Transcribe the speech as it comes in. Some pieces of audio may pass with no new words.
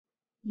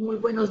Muy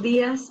buenos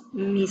días,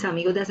 mis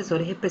amigos de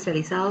asesores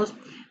especializados.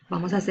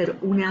 Vamos a hacer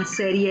una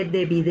serie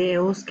de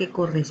videos que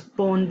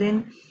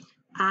corresponden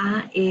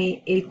a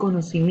el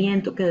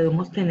conocimiento que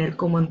debemos tener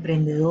como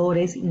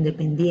emprendedores,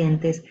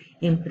 independientes,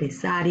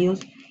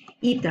 empresarios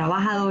y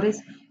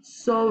trabajadores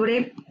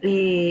sobre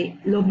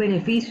los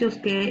beneficios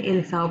que el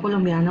Estado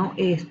colombiano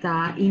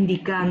está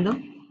indicando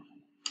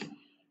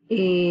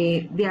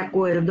de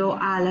acuerdo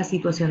a la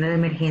situación de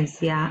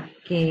emergencia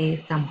que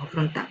estamos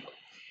afrontando.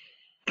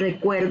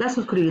 Recuerda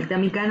suscribirte a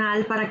mi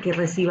canal para que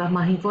recibas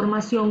más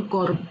información,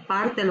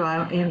 compártelo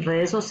en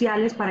redes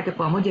sociales para que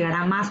podamos llegar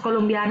a más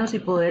colombianos y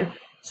poder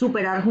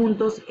superar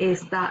juntos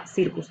esta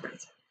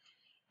circunstancia.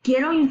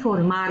 Quiero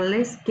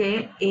informarles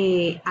que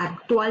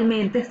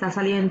actualmente está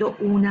saliendo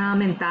una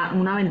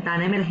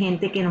ventana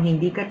emergente que nos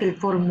indica que el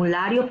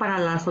formulario para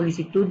la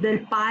solicitud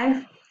del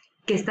PAEF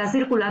que está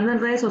circulando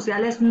en redes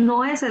sociales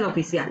no es el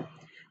oficial.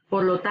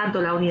 Por lo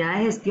tanto, la unidad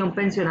de gestión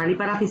pensional y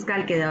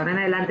parafiscal, que de ahora en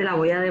adelante la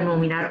voy a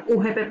denominar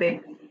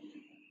UGPP,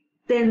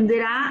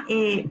 tendrá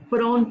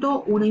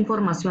pronto una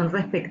información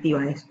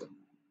respectiva a esto.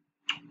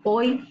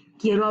 Hoy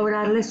quiero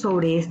hablarles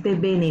sobre este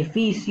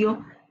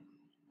beneficio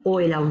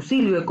o el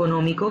auxilio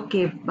económico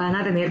que van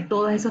a tener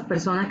todas esas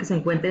personas que se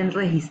encuentren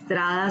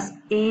registradas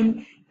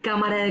en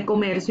Cámara de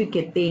Comercio y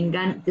que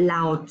tengan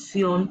la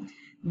opción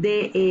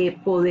de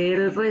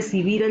poder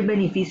recibir el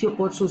beneficio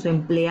por sus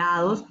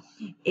empleados.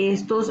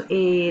 Estos,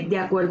 de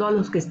acuerdo a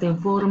los que estén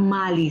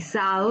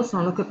formalizados,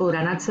 son los que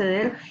podrán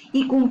acceder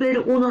y cumplir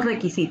unos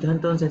requisitos.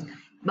 Entonces,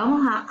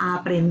 vamos a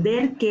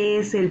aprender qué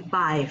es el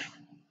PAEF.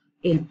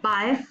 El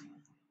PAEF,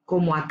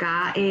 como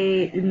acá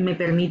me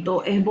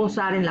permito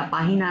esbozar en la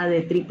página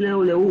de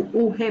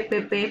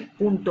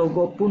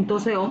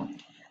www.ugpp.gov.co,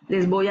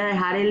 les voy a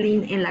dejar el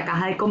link en la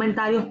caja de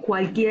comentarios.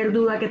 Cualquier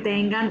duda que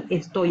tengan,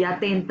 estoy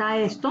atenta a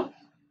esto.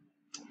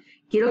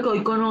 Quiero que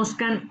hoy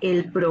conozcan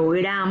el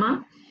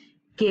programa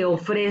que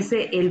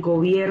ofrece el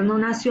gobierno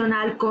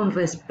nacional con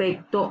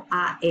respecto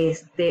a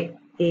este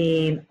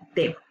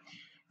tema.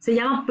 Se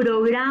llama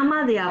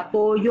Programa de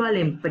Apoyo al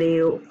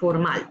Empleo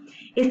Formal.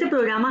 Este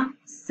programa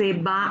se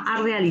va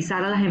a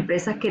realizar a las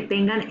empresas que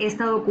tengan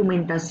esta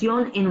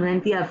documentación en una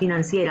entidad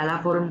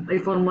financiera. El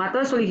formato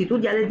de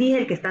solicitud, ya les dije,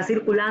 el que está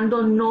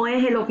circulando no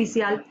es el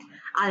oficial.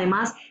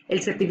 Además,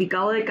 el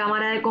certificado de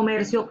Cámara de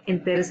Comercio,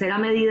 en tercera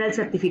medida, el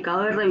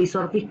certificado de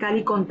revisor fiscal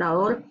y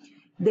contador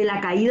de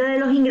la caída de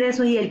los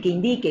ingresos y el que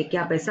indique que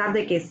a pesar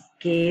de que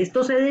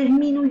esto se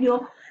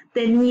disminuyó,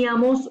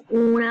 teníamos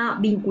una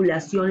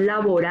vinculación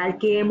laboral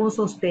que hemos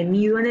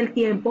sostenido en el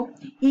tiempo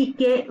y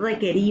que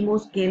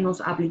requerimos que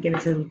nos apliquen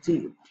ese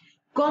subsidio.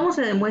 ¿Cómo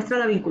se demuestra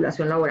la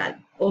vinculación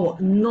laboral? Ojo,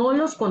 no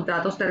los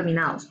contratos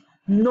terminados,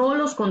 no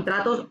los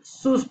contratos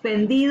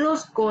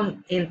suspendidos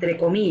con, entre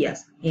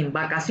comillas, en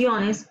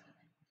vacaciones,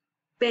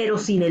 pero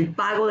sin el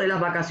pago de las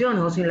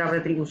vacaciones o sin la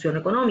retribución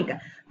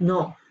económica.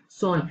 No,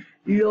 son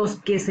los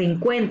que se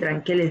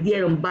encuentran que les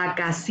dieron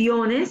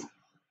vacaciones,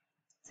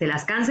 se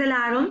las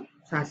cancelaron,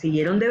 o sea,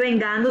 siguieron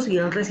devengando,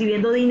 siguieron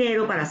recibiendo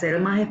dinero, para ser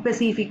más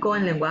específico,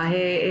 en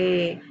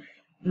lenguaje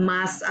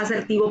más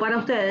asertivo para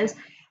ustedes,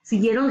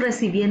 siguieron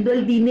recibiendo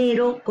el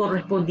dinero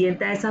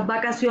correspondiente a esas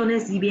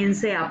vacaciones, y bien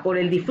sea por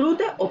el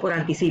disfrute o por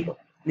anticipo.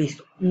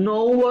 Listo,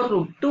 no hubo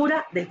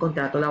ruptura del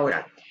contrato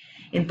laboral.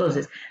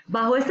 Entonces,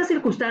 bajo esta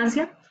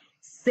circunstancia,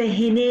 se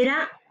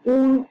genera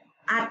un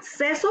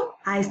acceso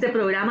a este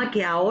programa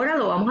que ahora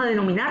lo vamos a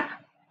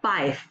denominar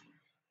PAEF,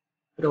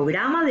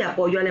 Programa de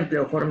Apoyo al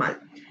Empleo Formal.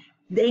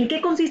 ¿En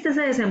qué consiste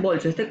ese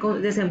desembolso? Este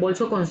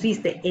desembolso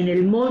consiste en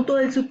el monto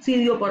del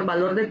subsidio por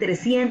valor de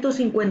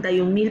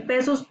 351.000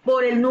 pesos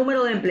por el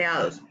número de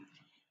empleados.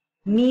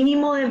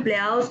 Mínimo de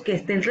empleados que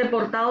estén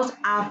reportados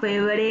a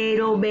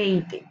febrero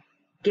 20.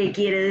 ¿Qué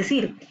quiere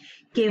decir?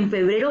 Que en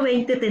febrero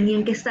 20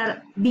 tenían que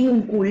estar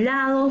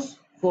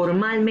vinculados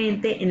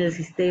formalmente en el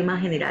Sistema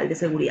General de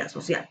Seguridad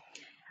Social.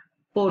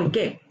 ¿Por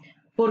qué?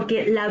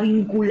 Porque la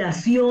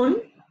vinculación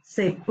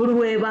se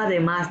prueba,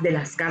 además de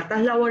las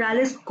cartas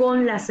laborales,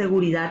 con la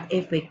seguridad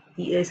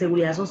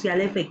social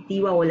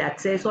efectiva o el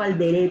acceso al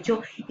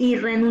derecho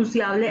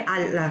irrenunciable a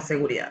la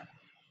seguridad.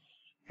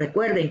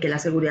 Recuerden que la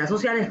seguridad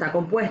social está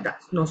compuesta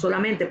no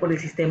solamente por el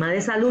sistema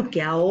de salud,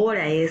 que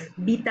ahora es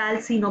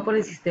vital, sino por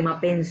el sistema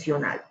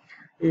pensional.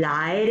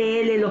 La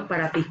ARL, los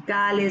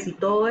parafiscales y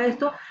todo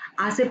esto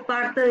hace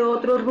parte de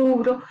otro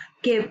rubro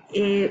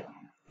que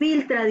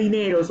filtra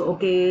dineros, o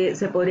que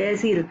se podría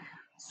decir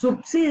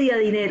subsidia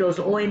dineros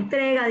o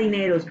entrega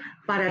dineros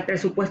para el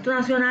presupuesto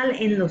nacional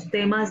en los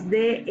temas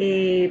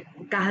de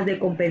cajas de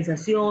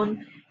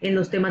compensación, en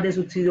los temas de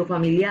subsidio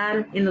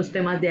familiar, en los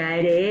temas de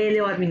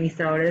ARL o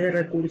administradores de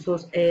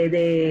recursos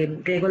de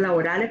riesgos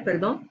laborales,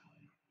 perdón.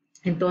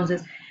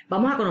 Entonces,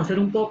 vamos a conocer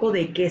un poco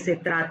de qué se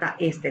trata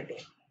este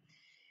tema.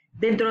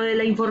 Dentro de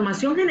la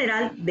información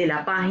general de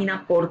la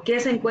página, ¿por qué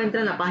se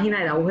encuentra en la página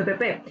de la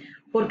UGPP?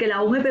 Porque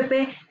la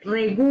UGPP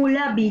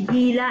regula,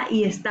 vigila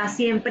y está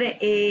siempre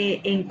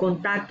en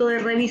contacto de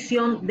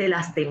revisión de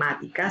las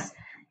temáticas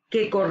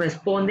que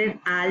corresponden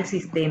al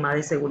sistema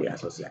de seguridad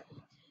social.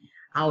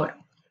 Ahora,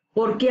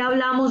 ¿por qué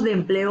hablamos de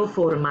empleo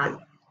formal?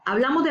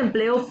 Hablamos de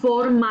empleo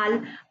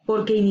formal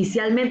porque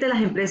inicialmente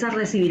las empresas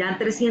recibirán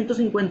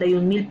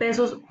 351.000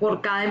 pesos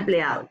por cada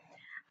empleado.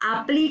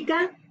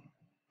 Aplica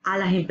a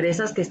las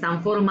empresas que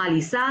están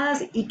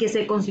formalizadas y que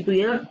se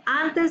constituyeron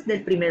antes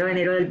del 1 de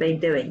enero del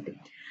 2020.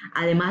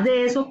 Además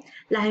de eso,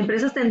 las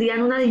empresas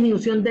tendrían una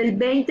disminución del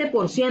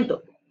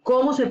 20%.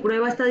 ¿Cómo se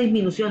prueba esta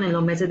disminución? En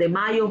los meses de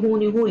mayo,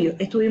 junio y julio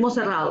estuvimos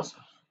cerrados.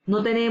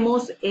 No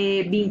tenemos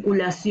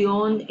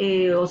vinculación,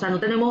 o sea, no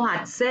tenemos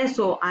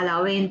acceso a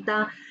la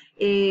venta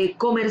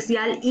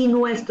comercial y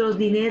nuestros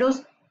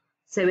dineros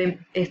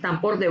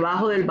están por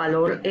debajo del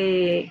valor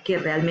que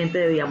realmente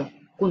debíamos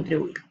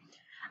contribuir.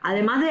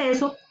 Además de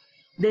eso,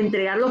 de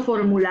entregar los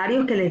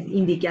formularios que les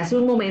indiqué hace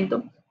un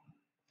momento,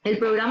 el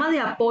programa de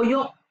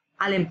apoyo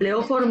al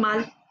empleo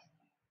formal.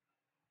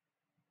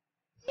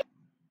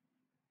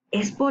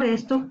 Es por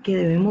esto que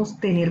debemos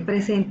tener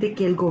presente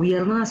que el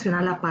Gobierno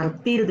Nacional a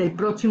partir del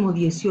próximo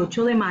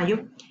 18 de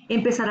mayo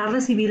empezará a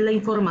recibir la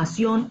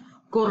información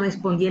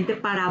correspondiente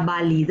para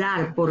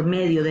validar por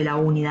medio de la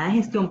Unidad de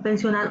Gestión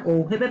Pensional o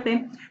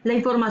UGPP la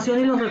información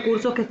y los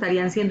recursos que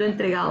estarían siendo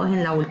entregados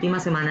en la última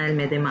semana del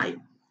mes de mayo.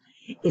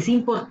 Es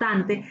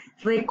importante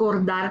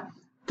recordar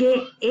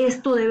que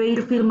esto debe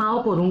ir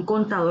firmado por un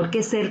contador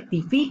que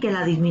certifique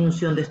la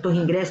disminución de estos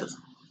ingresos.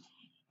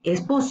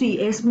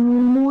 Es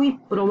muy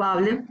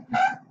probable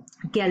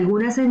que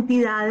algunas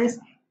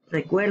entidades,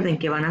 recuerden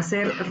que van a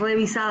ser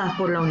revisadas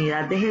por la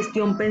Unidad de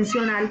Gestión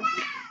Pensional,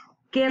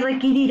 que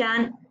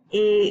requerirán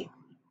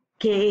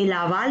que el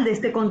aval de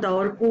este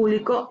contador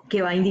público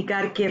que va a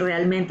indicar que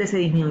realmente se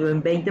disminuyó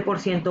en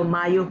 20%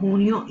 mayo,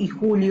 junio y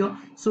julio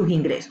sus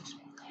ingresos.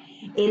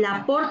 El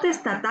aporte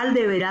estatal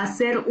deberá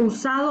ser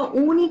usado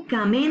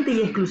únicamente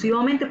y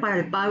exclusivamente para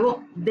el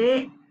pago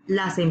de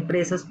las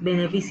empresas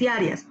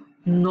beneficiarias.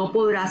 No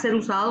podrá ser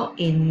usado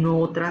en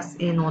otras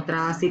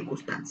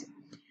circunstancias.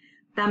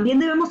 También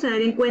debemos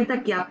tener en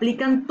cuenta que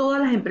aplican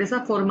todas las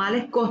empresas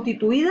formales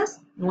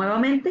constituidas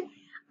nuevamente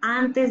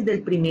antes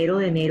del 1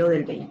 de enero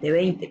del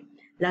 2020.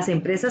 Las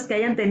empresas que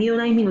hayan tenido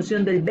una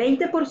disminución del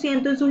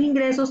 20% en sus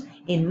ingresos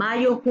en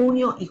mayo,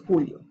 junio y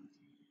julio.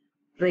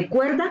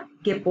 Recuerda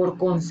que por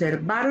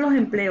conservar los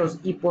empleos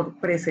y por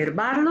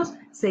preservarlos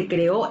se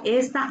creó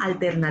esta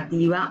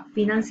alternativa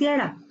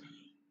financiera,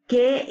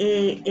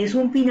 que es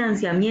un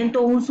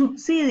financiamiento, un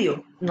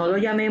subsidio, no lo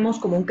llamemos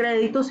como un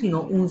crédito,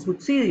 sino un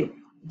subsidio,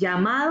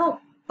 llamado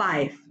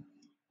PAEF.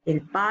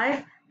 El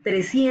PAEF,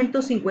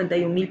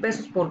 351.000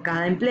 pesos por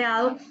cada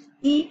empleado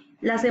y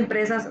las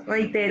empresas,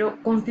 reitero,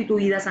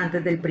 constituidas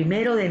antes del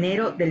 1 de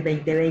enero del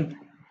 2020.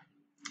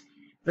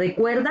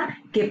 Recuerda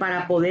que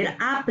para poder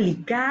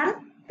aplicar,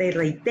 te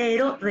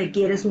reitero,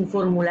 requieres un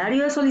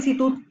formulario de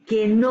solicitud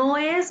que no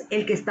es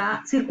el que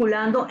está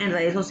circulando en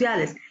redes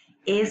sociales.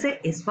 Ese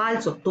es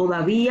falso,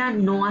 todavía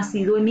no ha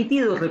sido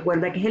emitido.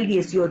 Recuerda que es el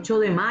 18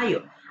 de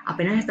mayo,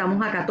 apenas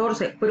estamos a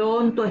 14,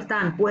 pronto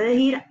están. Puedes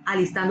ir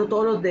alistando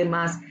todos los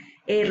demás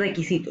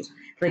requisitos.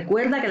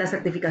 Recuerda que la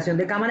certificación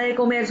de Cámara de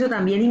Comercio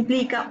también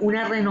implica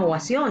una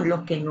renovación.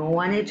 Los que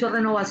no han hecho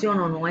renovación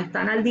o no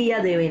están al día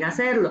deben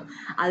hacerlo.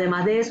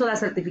 Además de eso, la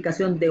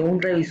certificación de un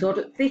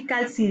revisor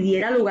fiscal si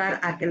diera lugar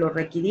a que lo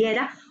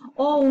requiriera,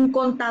 o un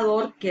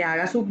contador que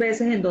haga sus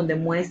veces en donde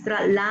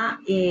muestra la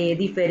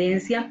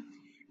diferencia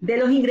de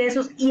los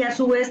ingresos y a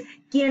su vez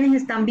quiénes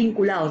están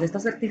vinculados. Esta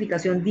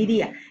certificación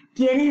diría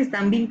quiénes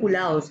están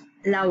vinculados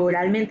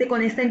laboralmente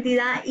con esta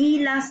entidad y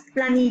las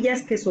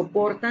planillas que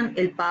soportan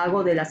el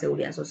pago de la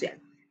seguridad social.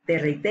 Te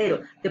reitero,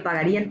 te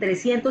pagarían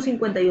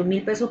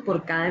 351.000 pesos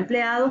por cada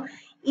empleado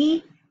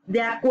y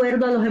de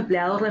acuerdo a los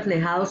empleados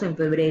reflejados en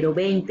febrero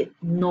 20,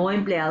 no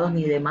empleados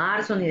ni de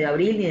marzo, ni de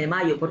abril, ni de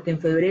mayo, porque en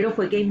febrero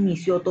fue que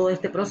inició todo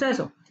este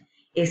proceso.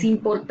 Es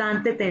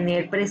importante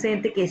tener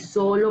presente que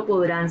solo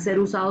podrán ser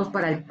usados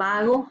para el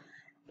pago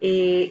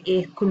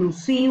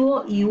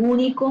exclusivo y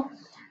único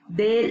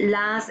de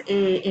las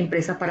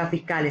empresas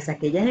parafiscales.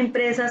 Aquellas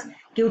empresas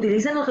que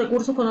utilicen los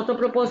recursos con otro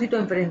propósito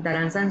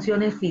enfrentarán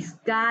sanciones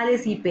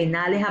fiscales y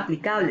penales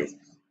aplicables.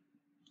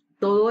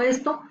 Todo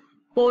esto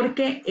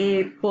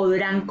porque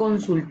podrán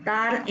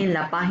consultar en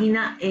la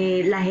página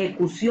la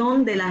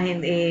ejecución de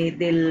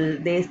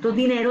estos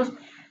dineros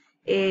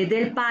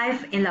del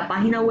PAEF en la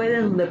página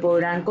web, donde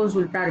podrán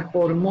consultar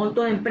por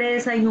monto de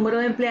empresa y número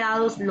de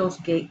empleados lo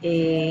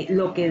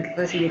que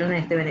recibieron en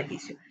este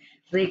beneficio.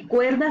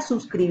 Recuerda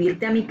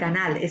suscribirte a mi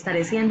canal.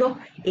 Estaré haciendo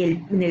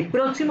en el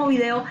próximo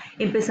video,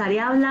 empezaré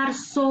a hablar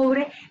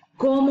sobre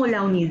cómo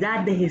la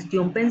unidad de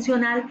gestión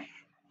pensional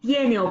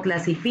tiene o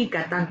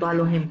clasifica tanto a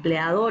los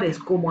empleadores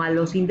como a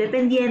los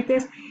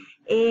independientes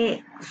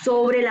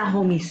sobre las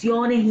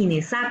omisiones,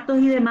 inexactos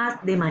y demás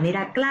de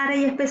manera clara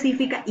y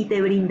específica, y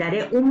te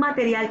brindaré un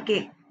material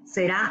que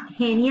será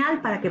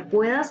genial para que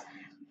puedas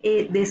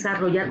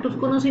desarrollar tus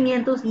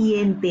conocimientos y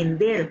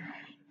entender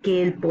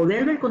que el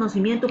poder del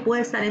conocimiento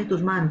puede estar en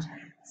tus manos.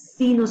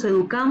 Si nos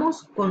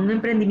educamos con un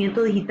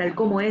emprendimiento digital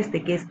como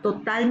este, que es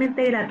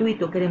totalmente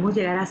gratuito, queremos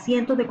llegar a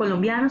cientos de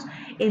colombianos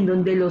en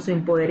donde los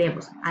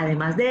empoderemos.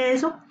 Además de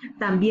eso,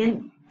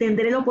 también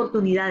tendré la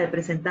oportunidad de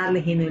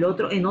presentarles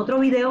en otro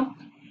video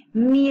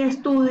mi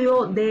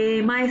estudio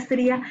de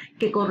maestría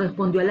que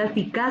correspondió a la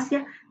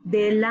eficacia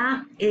de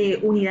la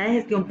unidad de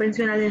gestión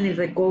pensional en el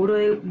recobro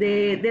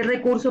de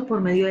recursos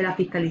por medio de la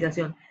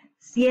fiscalización.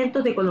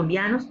 Cientos de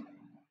colombianos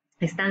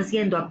están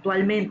siendo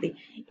actualmente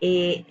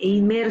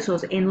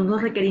inmersos en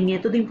unos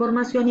requerimientos de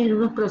información y en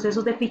unos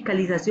procesos de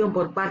fiscalización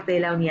por parte de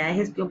la unidad de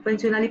gestión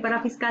pensional y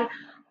parafiscal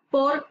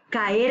por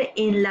caer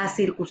en las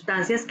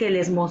circunstancias que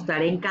les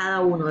mostraré en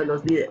cada uno de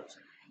los videos.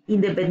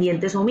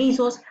 Independientes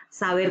omisos,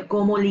 saber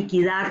cómo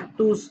liquidar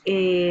tu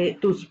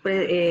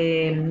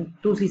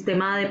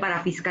sistema de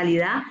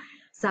parafiscalidad,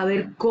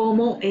 saber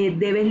cómo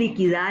debes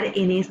liquidar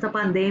en esta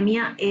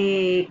pandemia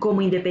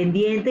como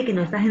independiente que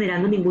no está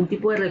generando ningún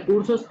tipo de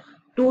recursos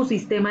tu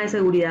sistema de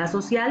seguridad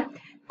social,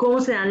 cómo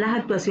se dan las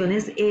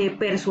actuaciones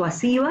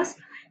persuasivas.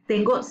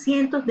 Tengo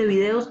cientos de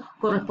videos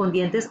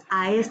correspondientes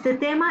a este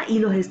tema y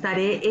los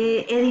estaré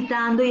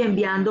editando y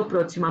enviando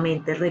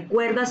próximamente.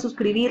 Recuerda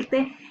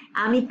suscribirte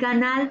a mi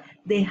canal,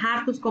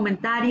 dejar tus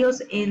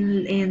comentarios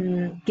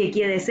en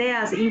que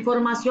deseas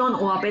información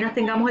o apenas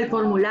tengamos el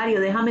formulario,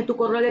 déjame tu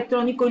correo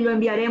electrónico y lo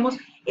enviaremos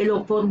el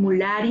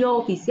formulario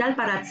oficial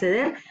para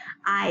acceder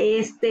a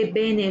este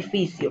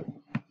beneficio.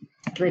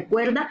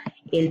 Recuerda,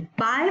 el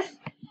PAEF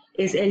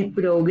es el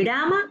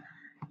programa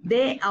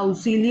de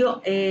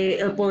auxilio,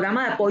 el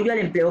programa de apoyo al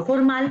empleo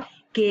formal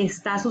que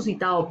está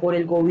suscitado por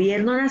el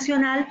gobierno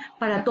nacional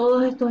para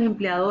todos estos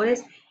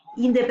empleadores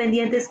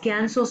independientes que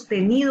han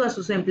sostenido a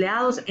sus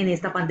empleados en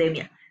esta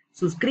pandemia.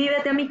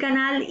 Suscríbete a mi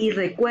canal y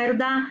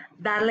recuerda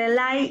darle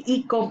like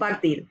y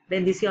compartir.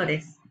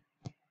 Bendiciones.